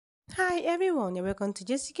Hi everyone and welcome to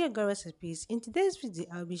Jessica Girl Recipes. In today's video,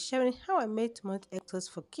 I'll be sharing how I made tomato egg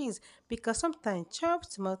toast for kids because sometimes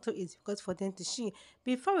chopped tomato is difficult for them to chew.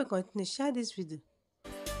 Before we continue, share this video.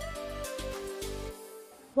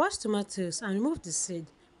 Wash tomatoes and remove the seed.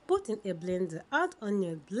 Put in a blender, add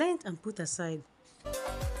onion, blend and put aside.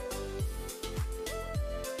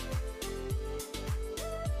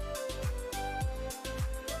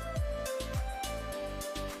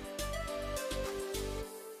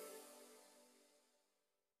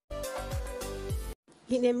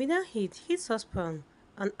 In a medium heat, heat saucepan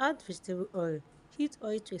and add vegetable oil. Heat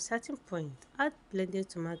oil to a certain point. Add blended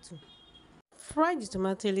tomato. Fry the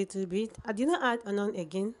tomato a little bit. I did not add onion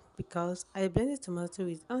again because I blended tomato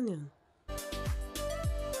with onion.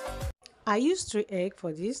 I used 3 eggs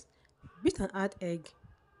for this. Beat and add egg.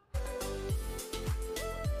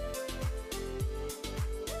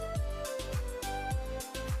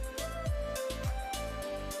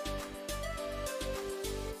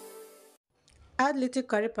 Add little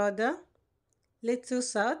curry powder, little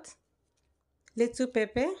salt, little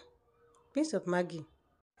pepper, pinch of Maggi.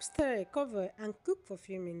 Stir, cover and cook for a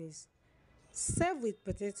few minutes. Serve with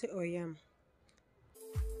potato or yam.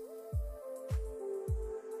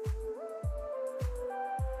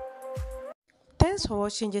 Thanks for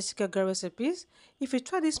watching Jessica Girl Recipes. If you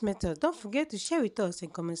try this method, don't forget to share with us in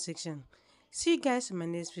comment section. See you guys in my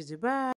next video. Bye.